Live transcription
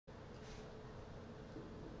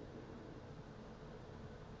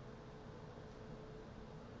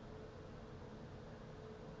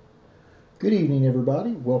Good evening,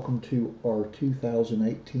 everybody. Welcome to our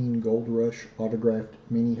 2018 Gold Rush autographed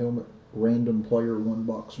mini helmet random player one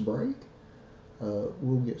box break.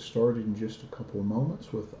 We'll get started in just a couple of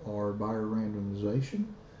moments with our buyer randomization.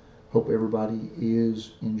 Hope everybody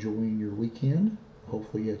is enjoying your weekend.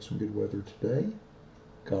 Hopefully you had some good weather today.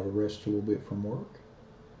 Got to rest a little bit from work.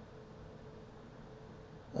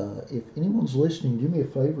 If anyone's listening, do me a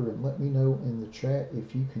favor and let me know in the chat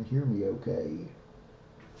if you can hear me okay.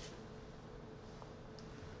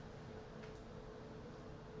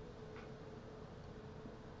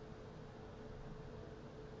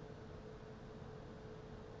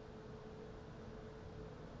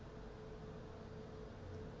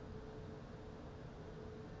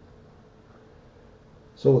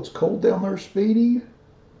 So it's cold down there, Speedy?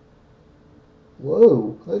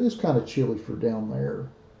 Whoa, that is kind of chilly for down there.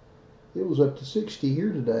 It was up to 60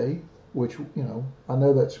 here today, which, I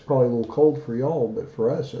know that's probably a little cold for y'all, but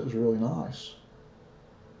for us it was really nice.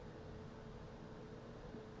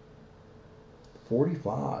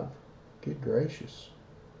 45. Good gracious.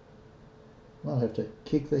 I'll have to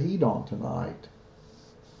kick the heat on tonight.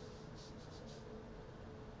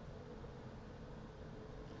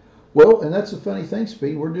 Well, and that's the funny thing,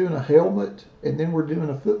 Speed. We're doing a helmet, and then we're doing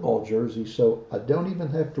a football jersey, so I don't even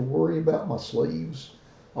have to worry about my sleeves.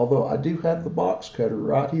 Although I do have the box cutter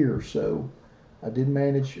right here, so I did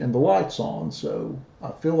manage, and the light's on, so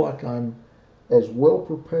I feel like I'm as well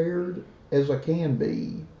prepared as I can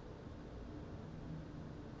be.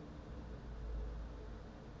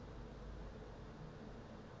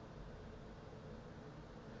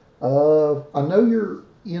 I know you're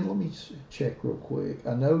in, let me check real quick.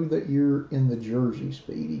 I know that you're in the jersey,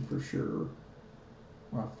 Speedy, for sure.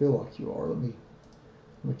 I feel like you are. Let me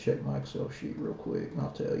check my Excel sheet real quick, and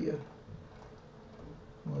I'll tell you.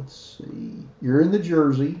 Let's see. You're in the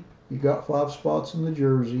jersey. You got 5 spots in the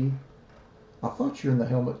jersey. I thought you're in the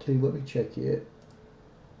helmet too. Let me check it.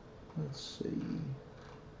 Let's see.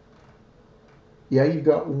 Yeah, you've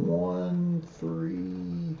got 1,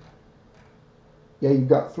 3. Yeah, you've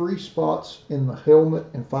got 3 spots in the helmet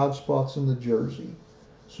and 5 spots in the jersey.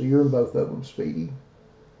 So you're in both of them, Speedy.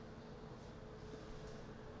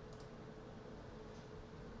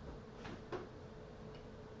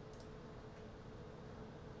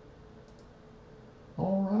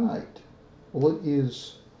 All right. Well, it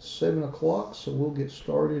is 7 o'clock, so we'll get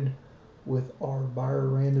started with our buyer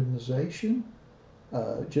randomization.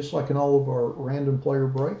 Just like in all of our random player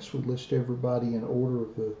breaks, we list everybody in order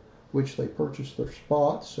of which they purchased their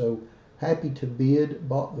spot. So Happy to Bid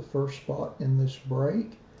bought the first spot in this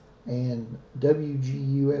break, and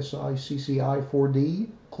WGUSI 4D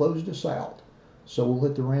closed us out. So we'll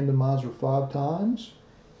hit the randomizer 5 times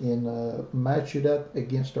and match it up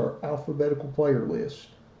against our alphabetical player list.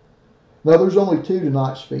 Now there's only 2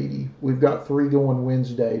 tonight, Speedy. We've got 3 going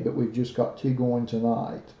Wednesday, but we've just got 2 going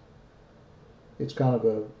tonight. It's kind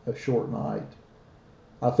of a short night.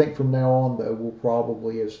 I think from now on, though, we'll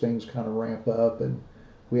probably, as things kind of ramp up and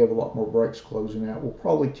we have a lot more breaks closing out, we'll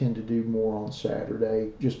probably tend to do more on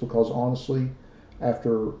Saturday, just because honestly,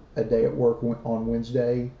 after a day at work on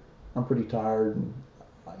Wednesday, I'm pretty tired, and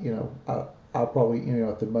I'll probably,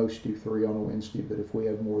 at the most do 3 on a Wednesday, but if we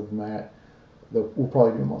have more than that, we'll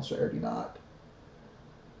probably do them on Saturday night.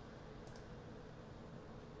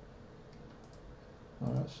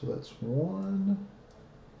 All right, so that's 1,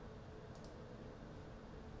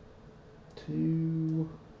 2,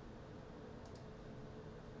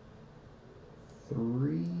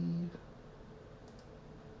 3,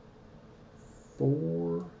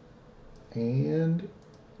 4, and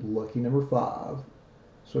lucky number 5.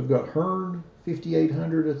 So we've got Hearn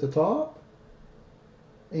 5800 at the top,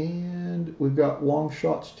 and we've got Long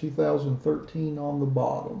Shots 2013 on the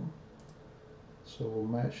bottom. So we'll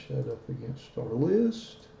match that up against our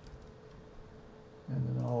list, and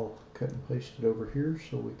then I'll cut and paste it over here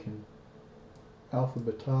so we can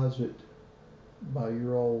alphabetize it by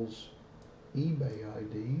your all's eBay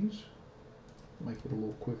IDs. Make it a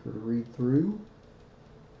little quicker to read through.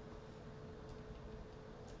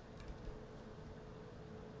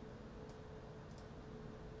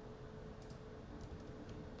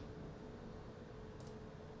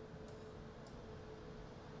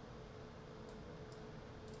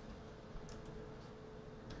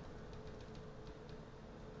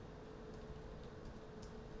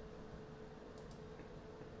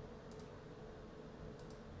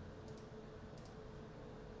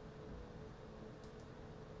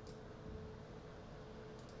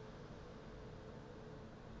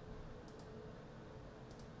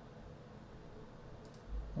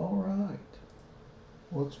 All right,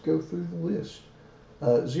 let's go through the list.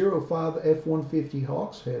 05 F-150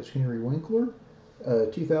 Hawks has Henry Winkler.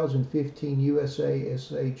 2015 USA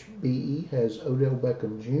SHBE has Odell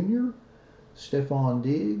Beckham Jr., Stephon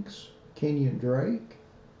Diggs, Kenyon Drake,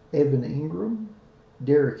 Evan Ingram,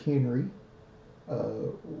 Derrick Henry,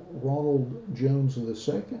 Ronald Jones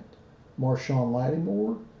II, Marshawn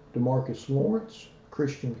Lattimore, DeMarcus Lawrence,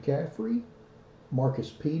 Christian McCaffrey, Marcus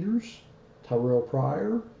Peters, Tyrell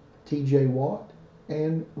Pryor, TJ Watt,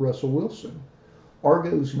 and Russell Wilson.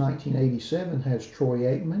 Argos 1987 has Troy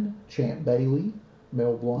Aikman, Champ Bailey,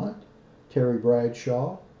 Mel Blount, Terry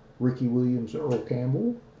Bradshaw, Ricky Williams, Earl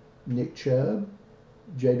Campbell, Nick Chubb,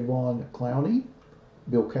 Jadeveon Clowney,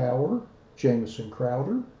 Bill Cowher, Jamison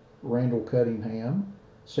Crowder, Randall Cunningham,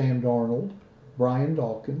 Sam Darnold, Brian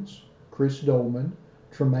Dawkins, Chris Dolman,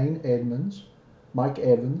 Tremaine Edmonds, Mike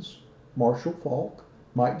Evans, Marshall Faulk,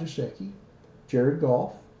 Mike Gesicki, Jared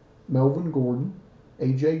Goff, Melvin Gordon,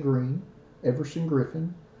 A.J. Green, Everson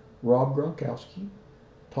Griffin, Rob Gronkowski,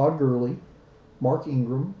 Todd Gurley, Mark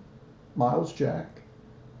Ingram, Miles Jack,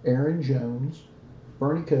 Aaron Jones,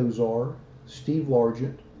 Bernie Kosar, Steve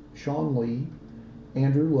Largent, Sean Lee,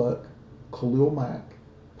 Andrew Luck, Khalil Mack,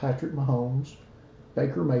 Patrick Mahomes,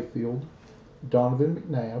 Baker Mayfield, Donovan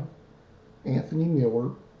McNabb, Anthony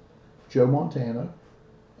Miller, Joe Montana,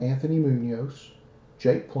 Anthony Munoz,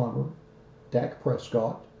 Jake Plummer, Dak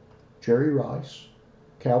Prescott, Jerry Rice,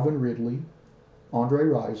 Calvin Ridley, Andre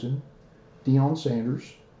Rison, Deion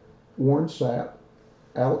Sanders, Warren Sapp,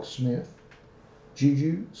 Alex Smith,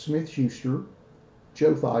 Juju Smith-Schuster,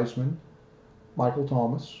 Joe Theismann, Michael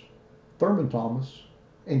Thomas, Thurman Thomas,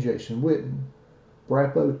 and Jason Witten.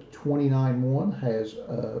 Brapo 29-1 has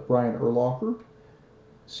Brian Urlacher.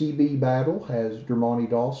 CB Battle has Dermontti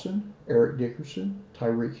Dawson, Eric Dickerson,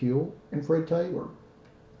 Tyreek Hill, and Fred Taylor.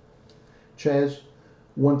 Chaz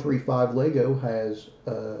 135 Lego has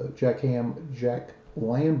Jack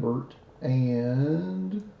Lambert,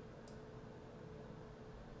 and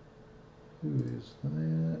who is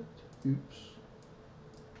that? Oops.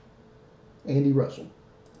 Andy Russell.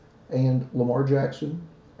 And Lamar Jackson,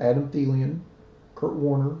 Adam Thielen, Kurt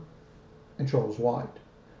Warner, and Charles White.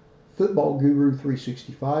 Football Guru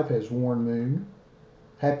 365 has Warren Moon.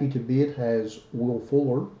 Happy to Bid has Will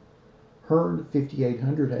Fuller. Hearn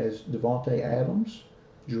 5800 has Devontae Adams,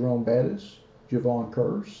 Jerome Bettis, Javon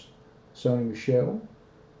Curse, Sony Michel,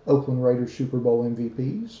 Oakland Raiders Super Bowl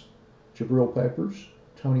MVPs, Jabril Peppers,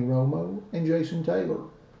 Tony Romo, and Jason Taylor.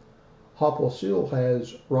 Hopwasil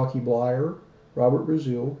has Rocky Blyer, Robert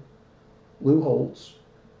Brazil, Lou Holtz,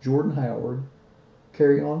 Jordan Howard,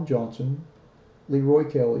 Kerryon Johnson, Leroy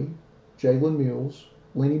Kelly, Jalen Mills,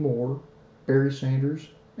 Lenny Moore, Barry Sanders,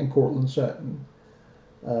 and Cortland Sutton.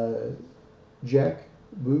 Jack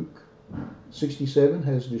Book 67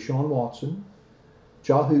 has Deshaun Watson.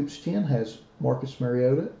 Jahoops 10 has Marcus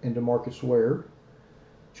Mariota and DeMarcus Ware.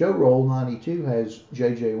 Joe Roll 92 has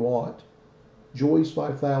J.J. Watt. Joyce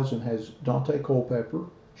 5000 has Dante Culpepper,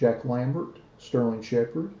 Jack Lambert, Sterling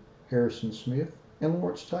Shepard, Harrison Smith, and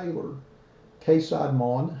Lawrence Taylor. K-Side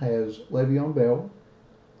Mon has Le'Veon Bell,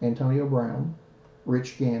 Antonio Brown,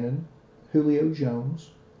 Rich Gannon, Julio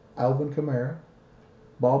Jones, Alvin Kamara,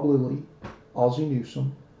 Bob Lilly, Ozzie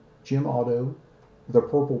Newsome, Jim Otto, the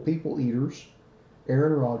Purple People Eaters,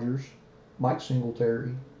 Aaron Rodgers, Mike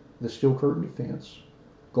Singletary, the Steel Curtain Defense,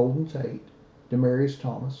 Golden Tate, Demaryius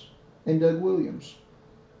Thomas, and Doug Williams.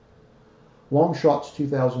 Long Shots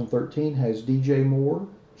 2013 has DJ Moore,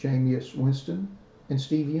 Jameis Winston, and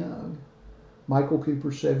Steve Young. Michael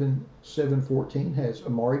Cooper 714 has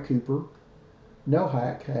Amari Cooper. No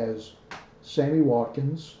Hack has Sammy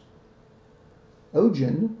Watkins.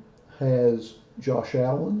 Ojen has Josh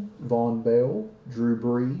Allen, Von Bell, Drew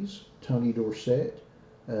Brees, Tony Dorsett,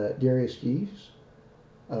 Darius Geese,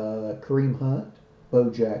 Kareem Hunt, Bo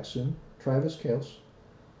Jackson, Travis Kelce,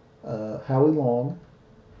 Howie Long,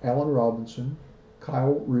 Allen Robinson,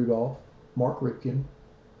 Kyle Rudolph, Mark Ripken,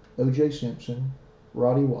 O.J. Simpson,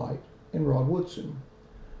 Roddy White, and Rod Woodson.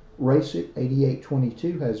 Race It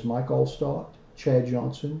 8822 has Mike Allstott, Chad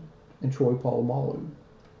Johnson, and Troy Polamalu.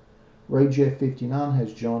 Ray Jeff 59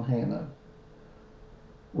 has John Hanna.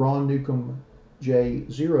 Ron Newcomb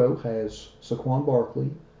J0 has Saquon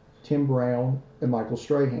Barkley, Tim Brown, and Michael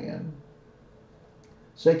Strahan.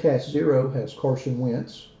 Saycast 0 has Carson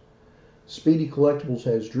Wentz. Speedy Collectibles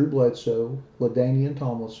has Drew Bledsoe, LaDainian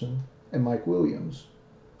Tomlinson, and Mike Williams.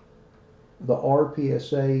 The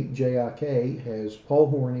RPSA JIK has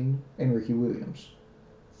Paul Hornung and Ricky Williams.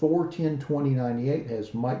 Thor 102098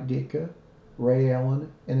 has Mike Ditka, Ray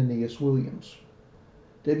Allen, and Aeneas Williams.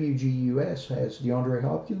 WGUS has DeAndre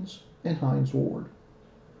Hopkins and Hines Ward.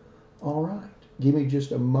 All right, give me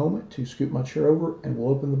just a moment to scoot my chair over and we'll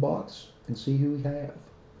open the box and see who we have.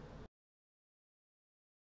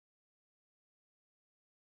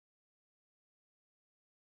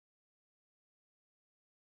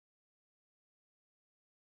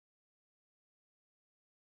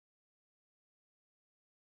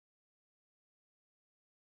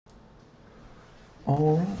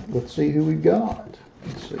 All right, let's see who we got.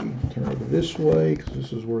 Let's see, turn over this way because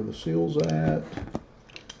this is where the seal's at.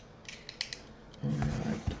 All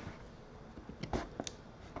right.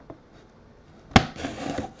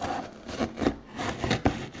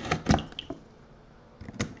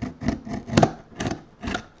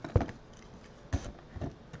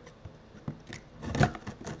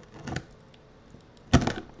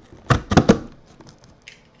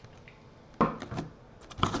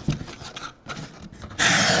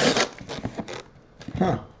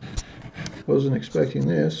 Huh. Wasn't expecting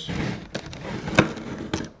this.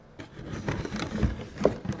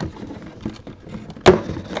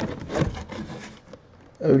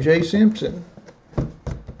 O.J. Simpson.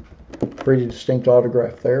 Pretty distinct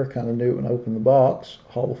autograph there. Kind of knew it when I opened the box.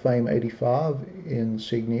 Hall of Fame 85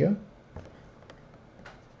 insignia.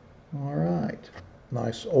 All right.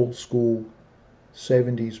 Nice old school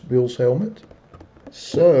 70s Bills helmet.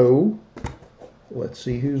 So, let's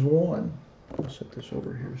see who's won. I'll set this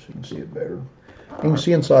over here so you can see it better. You can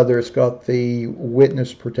see inside there it's got the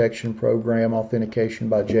Witness Protection Program authentication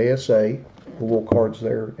by JSA. The little cards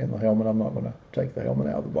there in the helmet. I'm not going to take the helmet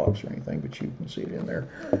out of the box or anything, but you can see it in there.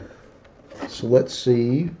 So let's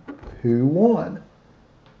see who won.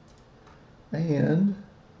 And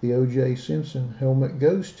the O.J. Simpson helmet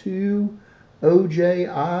goes to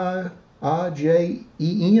O.J.I.J.E.N.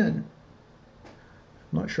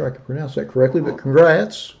 I'm not sure I can pronounce that correctly, but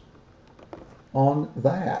congrats on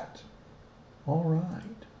that. All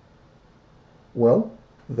right. Well,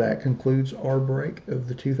 that concludes our break of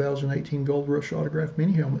the 2018 Gold Rush Autograph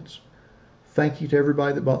Mini Helmets. Thank you to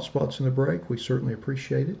everybody that bought spots in the break. We certainly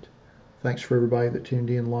appreciate it. Thanks for everybody that tuned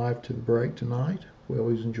in live to the break tonight. We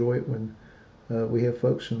always enjoy it when we have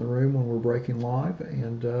folks in the room when we're breaking live.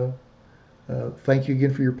 And thank you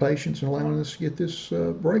again for your patience in allowing us to get this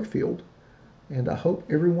break filled. And I hope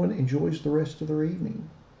everyone enjoys the rest of their evening.